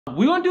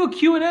We want to do a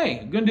Q&A.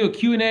 We're going to do a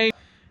Q&A,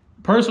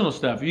 personal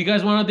stuff. If you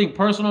guys want anything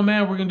personal,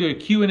 man, we're going to do a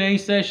Q&A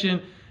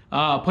session.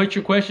 Put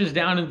your questions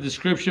down in the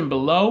description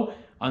below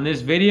on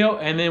this video,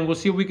 and then we'll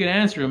see if we can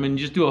answer them and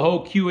just do a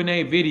whole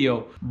Q&A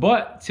video.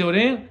 But till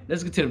then,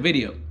 let's get to the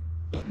video.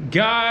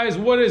 Guys,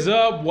 what is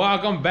up?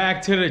 Welcome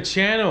back to the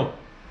channel.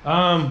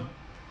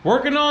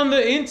 Working on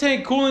the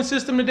intake cooling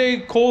system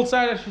today, cold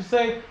side I should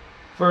say,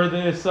 for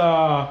this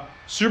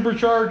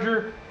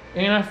Supercharger.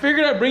 And I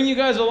figured I'd bring you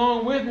guys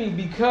along with me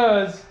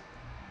because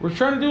we're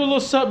trying to do a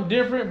little something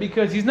different,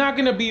 because he's not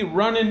gonna be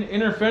running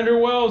inner fender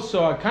wells,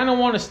 so I kind of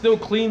want to still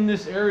clean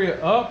this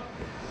area up.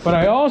 But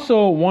I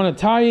also want to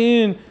tie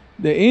in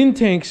the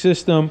intake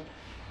system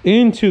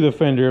into the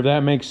fender, if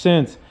that makes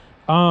sense.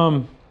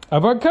 I've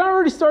kind of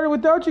already started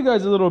without you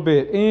guys a little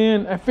bit,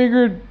 and I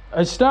figured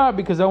I'd stop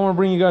because I want to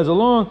bring you guys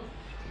along.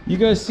 You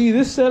guys see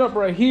this setup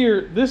right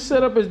here? This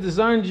setup is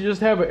designed to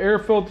just have an air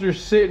filter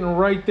sitting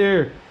right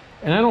there.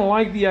 And I don't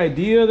like the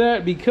idea of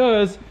that,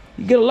 because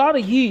you get a lot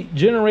of heat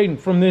generating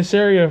from this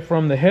area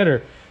from the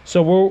header.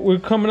 So what we're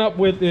coming up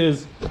with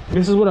is,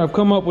 this is what I've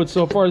come up with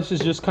so far. This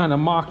is just kind of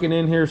mocking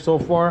in here so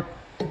far.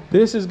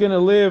 This is gonna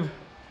live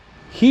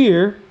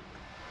here,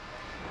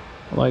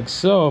 like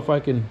so, if I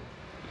can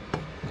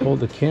hold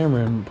the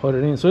camera and put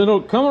it in. So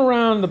it'll come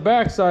around the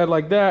backside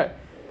like that,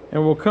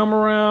 and we'll come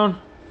around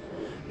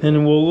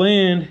and we'll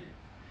land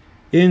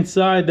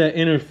inside that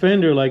inner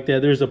fender like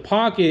that. There's a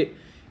pocket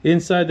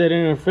inside that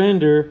inner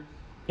fender,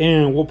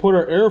 and we'll put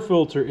our air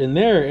filter in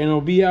there, and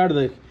it'll be out of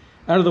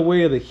the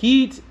way of the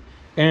heat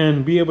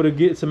and be able to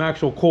get some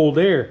actual cold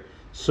air.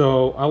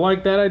 So I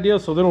like that idea.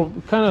 So that'll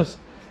kind of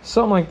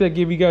something like that,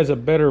 give you guys a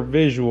better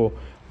visual.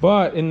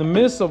 But in the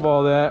midst of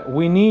all that,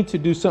 we need to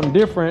do something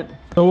different.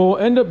 So what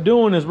we'll end up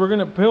doing is we're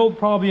gonna build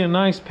probably a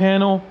nice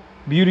panel,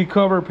 beauty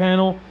cover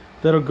panel,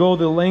 that'll go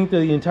the length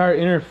of the entire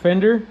inner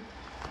fender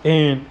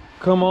and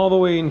come all the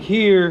way in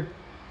here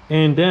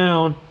and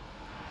down,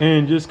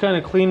 and just kind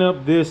of clean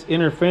up this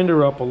inner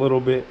fender up a little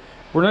bit.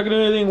 We're not gonna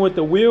do anything with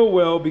the wheel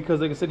well,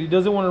 because like I said, he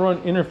doesn't want to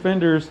run inner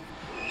fenders,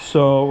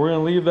 so we're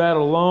gonna leave that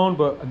alone.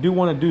 But I do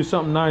want to do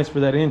something nice for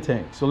that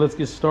intake. So let's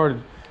get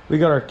started. We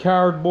got our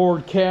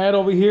cardboard CAD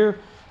over here.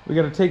 We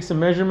got to take some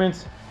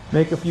measurements,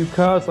 make a few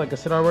cuts. Like I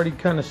said, I already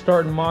kind of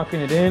started mocking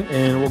it in,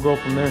 and we'll go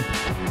from there.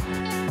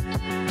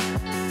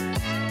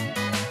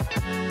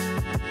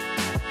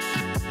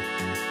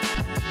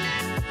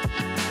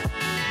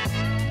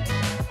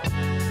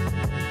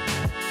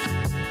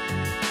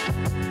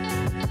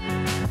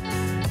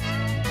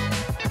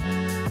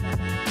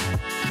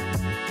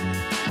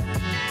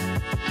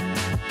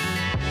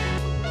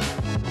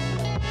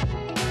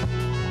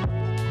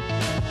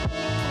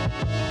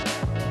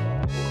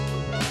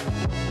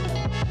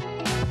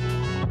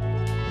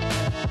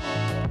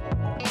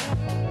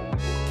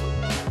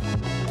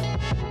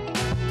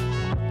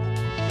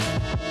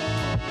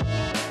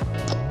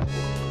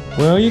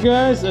 Well, you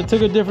guys, I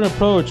took a different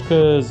approach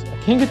because I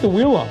can't get the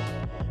wheel off.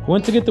 I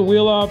went to get the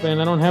wheel off, and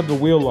I don't have the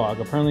wheel lock.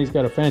 Apparently, he's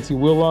got a fancy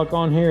wheel lock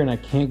on here, and I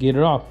can't get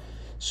it off.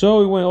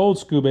 So we went old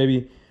school,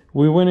 baby.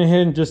 We went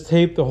ahead and just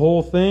taped the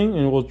whole thing,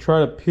 and we'll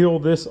try to peel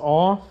this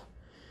off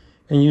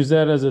and use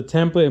that as a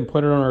template and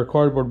put it on our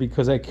cardboard,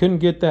 because I couldn't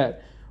get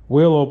that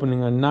wheel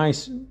opening a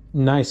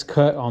nice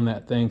cut on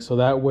that thing. So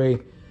that way,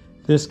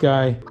 this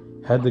guy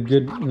had the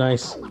good,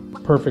 nice,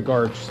 perfect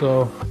arch.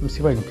 So let me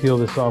see if I can peel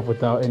this off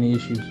without any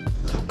issues.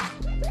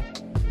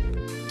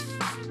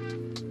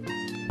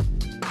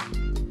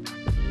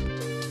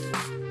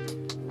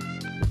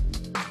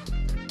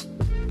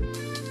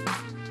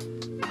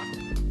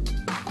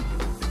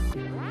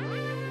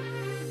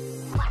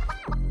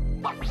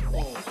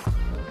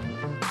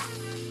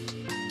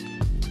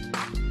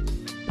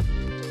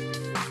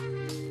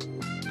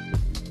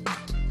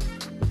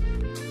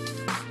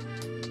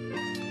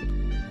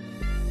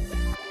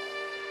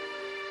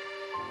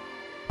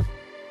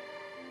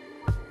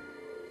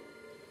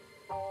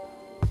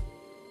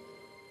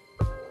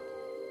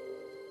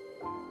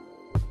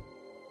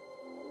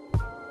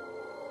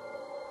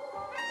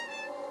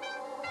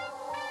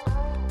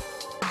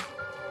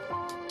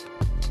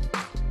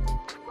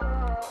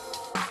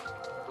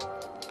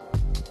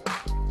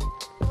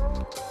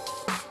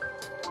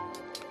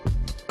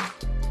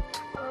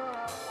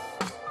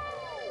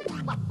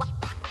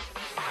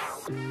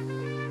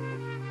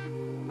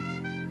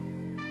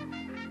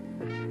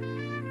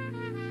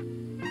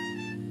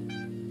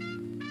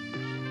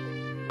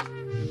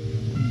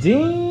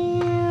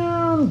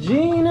 Damn,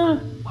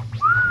 Gina.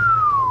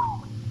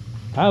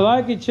 I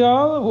like it,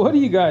 y'all. What do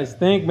you guys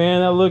think,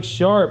 man? That looks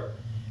sharp.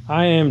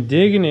 I am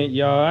digging it,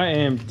 y'all. I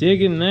am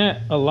digging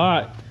that a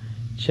lot.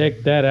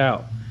 Check that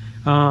out.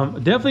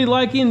 Definitely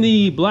liking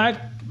the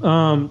black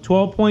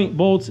 12-point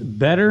bolts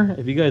better.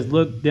 If you guys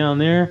look down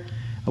there,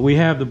 we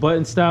have the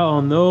button style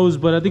on those,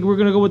 but I think we're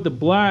gonna go with the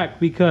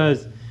black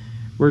because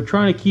we're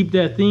trying to keep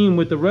that theme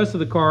with the rest of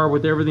the car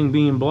with everything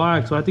being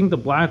black. So I think the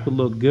black would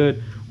look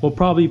good. We'll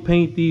probably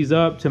paint these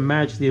up to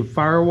match the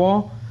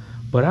firewall,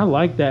 but I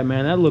like that,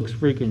 man. That looks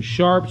freaking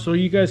sharp. So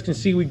you guys can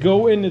see we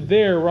go into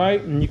there,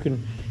 right? And you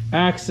can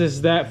access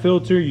that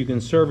filter, you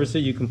can service it,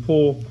 you can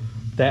pull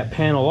that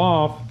panel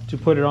off to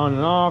put it on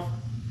and off,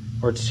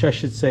 or I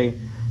should say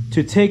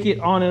to take it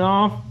on and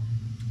off,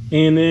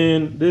 and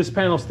then this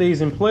panel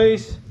stays in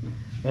place.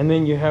 And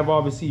then you have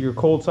obviously your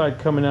cold side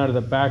coming out of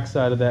the back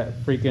side of that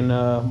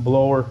freaking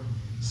blower,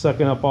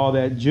 sucking up all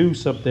that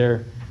juice up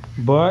there.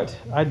 But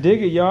I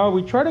dig it, y'all.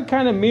 We try to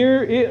kind of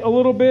mirror it a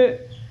little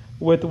bit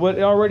with what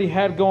it already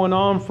had going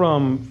on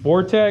from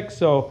Vortech,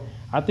 so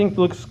I think it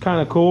looks kind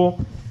of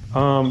cool.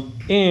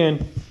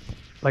 And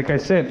like I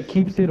said, it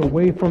keeps it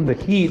away from the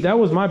heat. That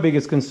was my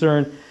biggest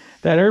concern.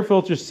 That air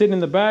filter sitting in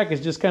the back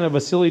is just kind of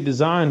a silly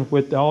design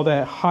with all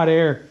that hot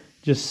air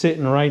just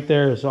sitting right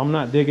there, so I'm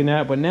not digging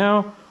that. But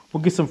now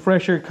we'll get some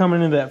fresh air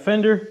coming into that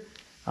fender.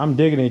 I'm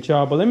digging it,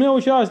 y'all. But let me know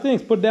what y'all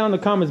think. Put it down in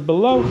the comments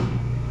below.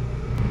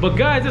 But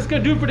guys, that's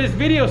gonna do it for this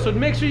video. So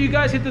make sure you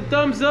guys hit the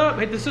thumbs up,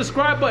 hit the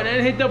subscribe button,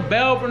 and hit the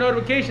bell for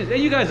notifications.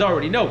 And you guys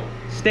already know,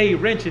 stay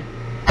wrenching.